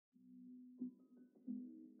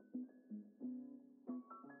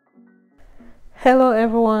Hello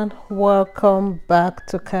everyone, welcome back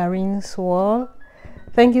to Karin's World.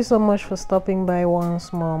 Thank you so much for stopping by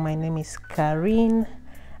once more. My name is Karin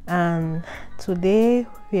and today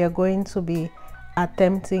we are going to be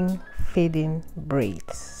attempting fading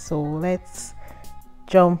braids. So let's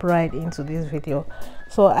jump right into this video.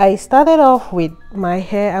 So I started off with my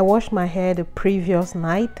hair. I washed my hair the previous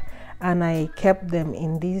night and I kept them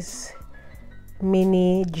in this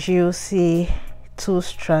mini juicy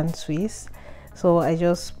 2-strand twist. So I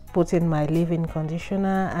just put in my leave-in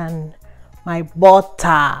conditioner and my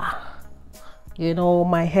butter,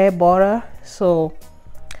 my hair butter. So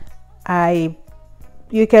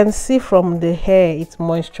you can see from the hair it's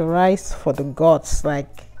moisturized for the guts.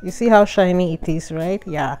 Like, you see how shiny it is, right?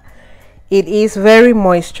 Yeah, it is very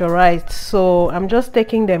moisturized. So I'm just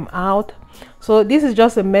taking them out. So this is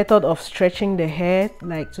just a method of stretching the hair,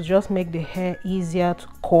 like to just make the hair easier to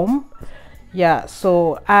comb. Yeah,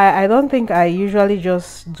 so I don't think I usually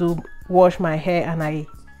just wash my hair and I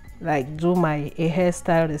like do my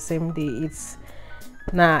hairstyle the same day.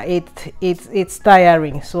 It's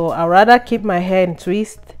tiring. So I rather keep my hair in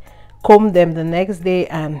twist, comb them the next day,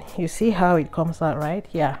 and you see how it comes out, right?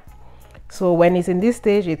 Yeah, so when it's in this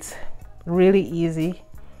stage, it's really easy,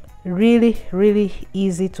 really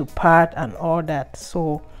easy to part and all that.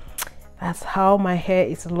 So that's how my hair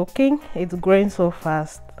is looking. It's growing so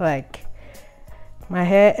fast, like my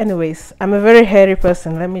hair. Anyways, I'm a very hairy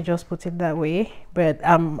person, let me just put it that way, but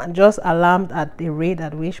I'm just alarmed at the rate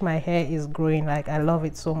at which my hair is growing. Like, I love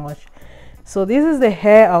it so much. So this is the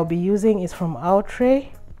hair I'll be using. It's from Outre.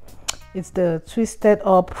 It's the twisted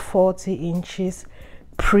up 40 inches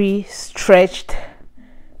pre-stretched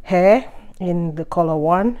hair in the color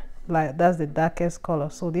 1. Like, that's the darkest color.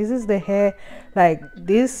 So this is the hair like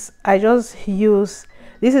this. I just use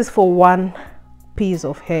this is for one piece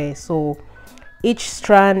of hair, so each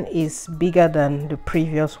strand is bigger than the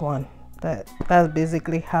previous one. That's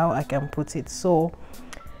basically how I can put it. So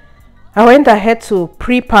I went ahead to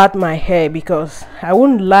pre-part my hair because I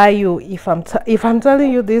wouldn't lie you if I'm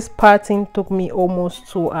telling you this parting took me almost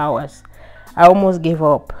 2 hours. I almost gave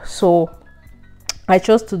up. So I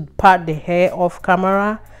chose to part the hair off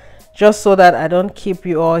camera just so that I don't keep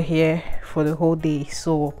you all here for the whole day.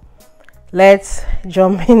 So let's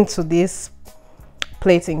jump into this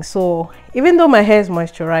plaiting. So even though my hair is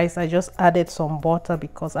moisturized, I just added some butter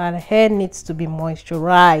because our hair needs to be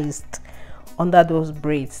moisturized under those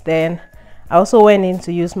braids. Then I also went in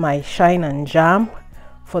to use my shine and jam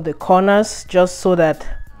for the corners, just so that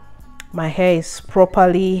my hair is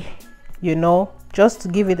properly, just to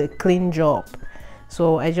give it a clean job.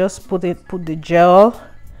 So I just put the gel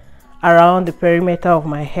around the perimeter of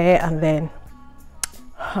my hair, and then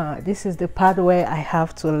this is the part where I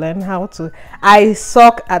have to learn how to. I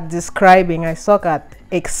suck at describing, I suck at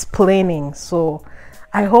explaining. So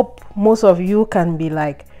I hope most of you can be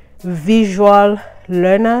like visual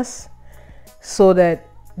learners, so that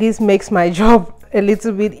this makes my job a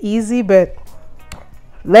little bit easy. But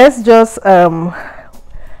let's just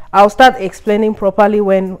I'll start explaining properly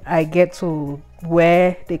when I get to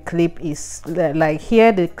where the clip is. Like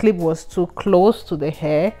here, the clip was too close to the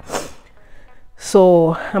hair,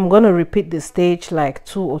 so I'm going to repeat the stage like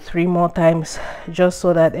 2 or 3 more times, just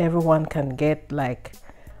so that everyone can get like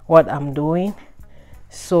what I'm doing.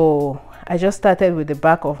 So I just started with the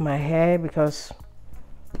back of my hair because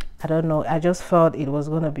I don't know, I just felt it was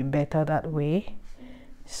going to be better that way.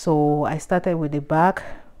 So I started with the back,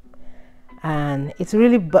 and it's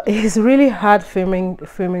really hard filming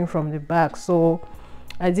from the back. So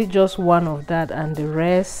I did just one of that, and the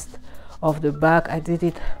rest of the back I did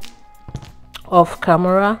it off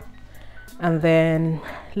camera. And then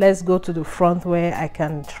let's go to the front where I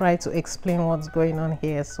can try to explain what's going on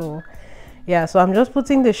here. So yeah, so I'm just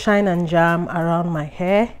putting the shine and jam around my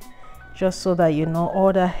hair, just so that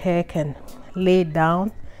all the hair can lay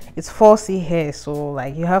down. It's 4C hair, so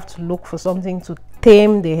like you have to look for something to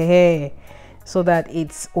tame the hair so that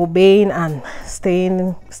it's obeying and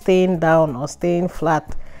staying down or staying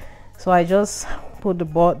flat. So I just put the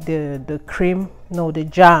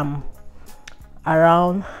jam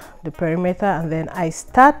around the perimeter, and then I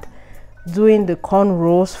start doing the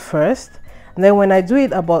cornrows first, and then when I do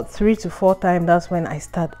it about 3 to 4 times, that's when I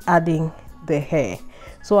start adding the hair.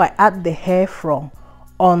 So I add the hair from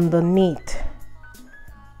underneath,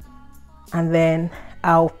 and then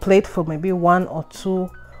I'll plait for maybe 1, 2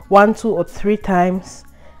 or 3 times,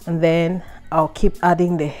 and then I'll keep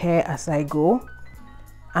adding the hair as I go,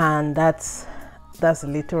 and that's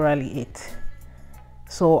literally it.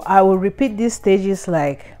 So I will repeat these stages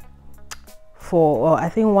like for I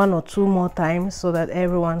think 1 or 2 more times, so that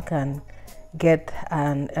everyone can get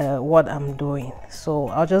and what I'm doing. So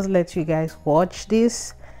I'll just let you guys watch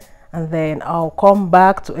this, and then I'll come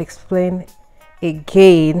back to explain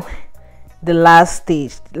again the last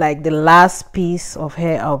stage, like the last piece of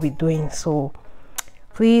hair I'll be doing. So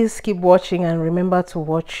please keep watching and remember to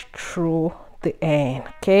watch through the end,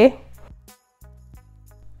 okay?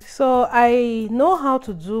 So I know how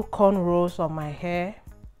to do cornrows on my hair.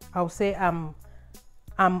 I'll say I'm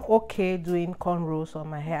okay doing cornrows on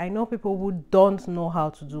my hair. I know people who don't know how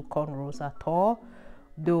to do cornrows at all,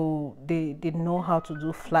 though they know how to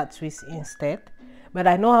do flat twists instead, but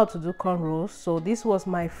I know how to do cornrows. So this was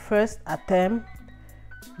my first attempt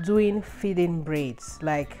doing fitting braids,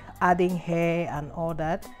 like adding hair and all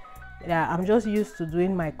that. Yeah, I'm just used to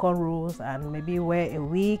doing my cornrows and maybe wear a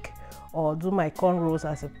wig or do my cornrows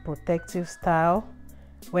as a protective style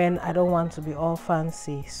when I don't want to be all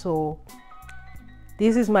fancy. So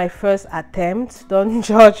this is my first attempt. Don't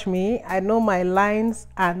judge me. I know my lines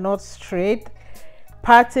are not straight.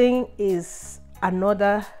 Parting is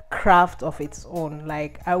another craft of its own.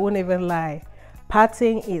 Like, I won't even lie,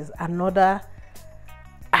 parting is another,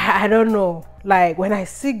 I don't know, like when I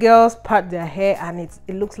see girls part their hair and it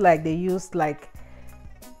looks like they used like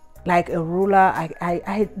a ruler,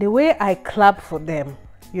 I the way I clap for them,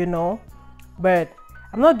 you know. But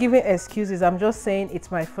I'm not giving excuses, I'm just saying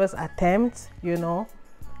it's my first attempt, you know.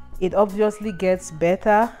 It obviously gets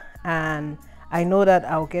better, and I know that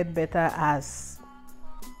I'll get better as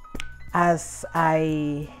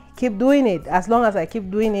I keep doing it. As long as I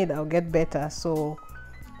keep doing it, I'll get better. So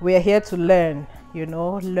we are here to learn, you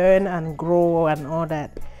know, learn and grow and all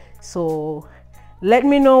that. So let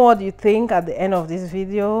me know what you think at the end of this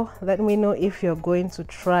video. Let me know if you're going to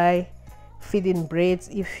try fitting braids,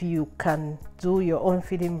 if you can do your own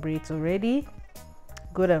fitting braids already.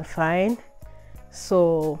 Good and fine.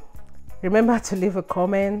 So remember to leave a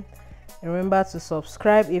comment, remember to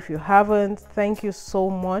subscribe if you haven't. Thank you so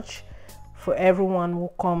much for everyone who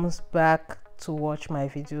comes back to watch my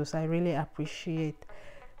videos. I really appreciate.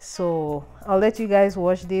 So I'll let you guys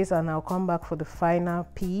watch this and I'll come back for the final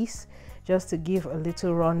piece, just to give a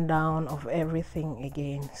little rundown of everything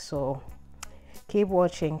again. So keep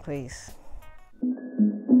watching, please.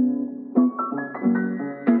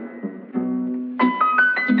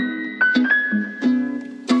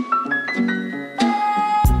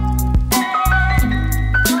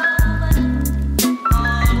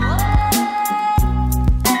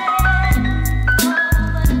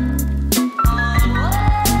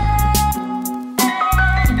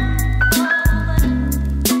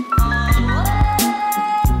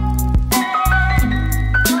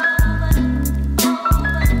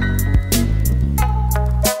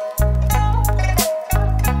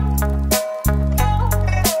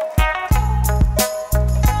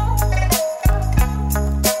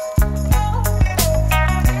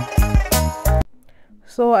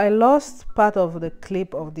 So I lost part of the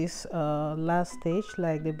clip of this last stage,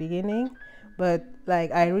 like the beginning, but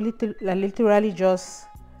like I literally just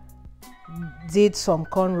did some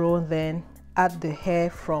cornrow, then add the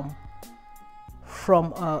hair from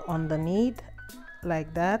underneath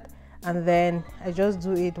like that, and then I just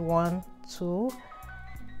do it 1, 2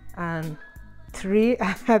 and 3.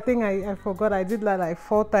 I think I forgot, I did that like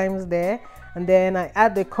 4 times there, and then I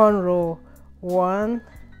add the cornrow 1,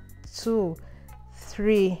 2,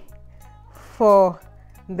 3, 4,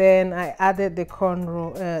 then I added the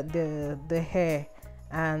cornrow, the hair,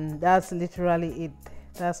 and that's literally it.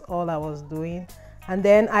 That's all I was doing. And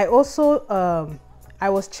then I also I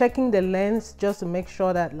was checking the length just to make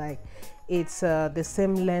sure that like it's the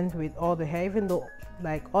same length with all the hair, even though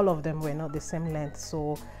like all of them were not the same length.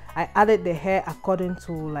 So I added the hair according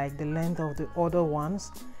to like the length of the other ones,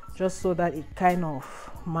 just so that it kind of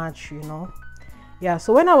match, you know. Yeah,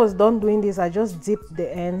 so when I was done doing this, I just dipped the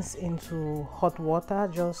ends into hot water,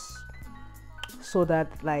 just so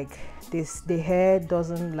that like the hair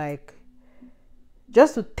doesn't like,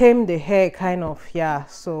 just to tame the hair kind of. Yeah,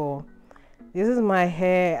 so this is my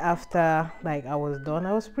hair after like I was done.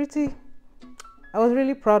 I was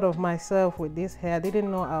really proud of myself with this hair. I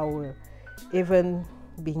didn't know I would even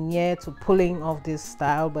be near to pulling off this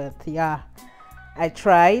style, but yeah, I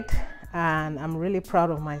tried and I'm really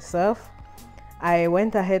proud of myself. I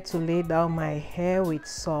went ahead to lay down my hair with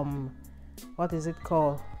some, what is it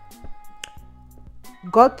called?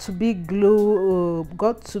 Got to be glue,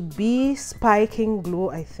 got to be spiking glue.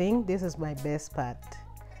 I think this is my best part.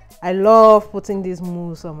 I love putting this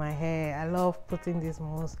mousse on my hair. I love putting this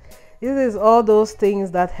mousse. This is all those things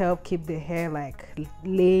that help keep the hair like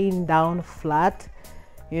laying down flat.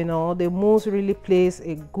 You know, the mousse really plays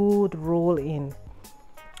a good role in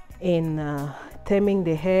temming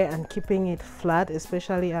the hair and keeping it flat,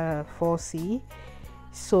 especially 4C.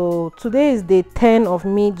 So today is day 10 of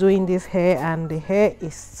me doing this hair, and the hair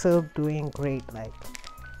is still doing great. Like,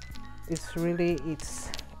 it's really,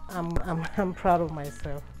 I'm proud of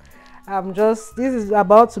myself. This is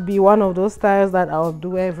about to be one of those styles that I'll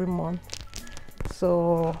do every month.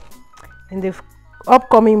 So in the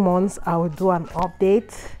upcoming months, I will do an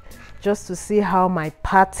update just to see how my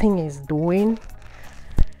parting is doing,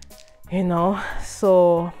 you know.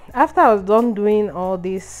 So after I was done doing all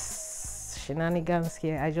these shenanigans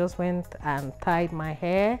here, I just went and tied my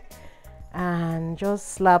hair and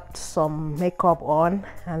just slapped some makeup on,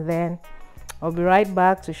 and then I'll be right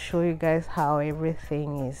back to show you guys how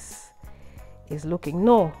everything is looking.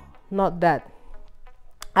 No, not that.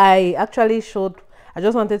 I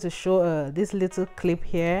just wanted to show this little clip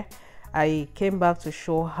here. I came back to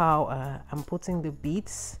show how I'm putting the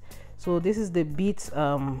beads. So this is the beads.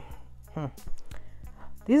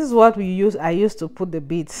 This is what I used to put the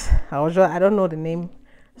beads. I don't know the name,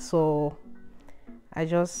 so I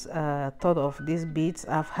just thought of these beads.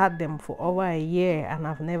 I've had them for over a year and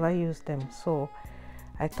I've never used them, so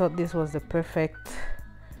I thought this was the perfect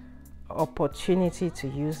opportunity to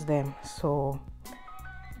use them. So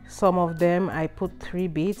some of them I put 3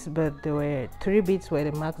 beads, but there were 3 beads were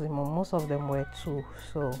the maximum. Most of them were 2.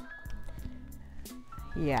 So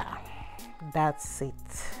yeah, that's it.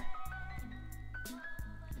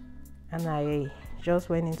 And I just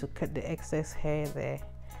went in to cut the excess hair there.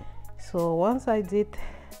 So once I did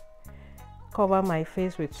cover my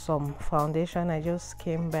face with some foundation, I just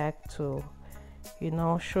came back to, you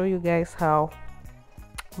know, show you guys how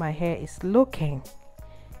my hair is looking,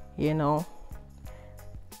 you know.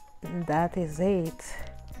 That is it.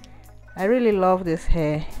 I really love this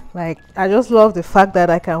hair. Like, I just love the fact that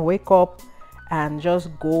I can wake up and just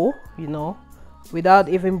go, you know, without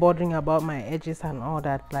even bothering about my edges and all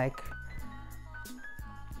that. Like,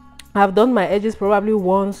 I've done my edges probably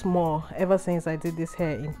once more ever since I did this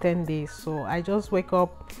hair in 10 days. So I just wake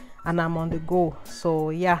up and I'm on the go.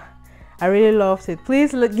 So yeah, I really loved it.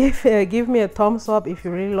 Please give me a thumbs up if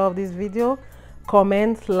you really love this video.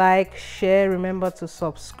 Comment, like, share. Remember to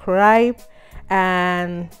subscribe,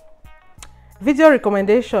 and video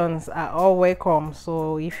recommendations are all welcome.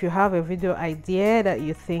 So if you have a video idea that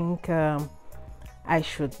you think I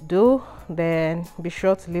should do, then be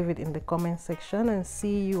sure to leave it in the comment section, and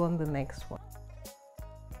see you on the next one.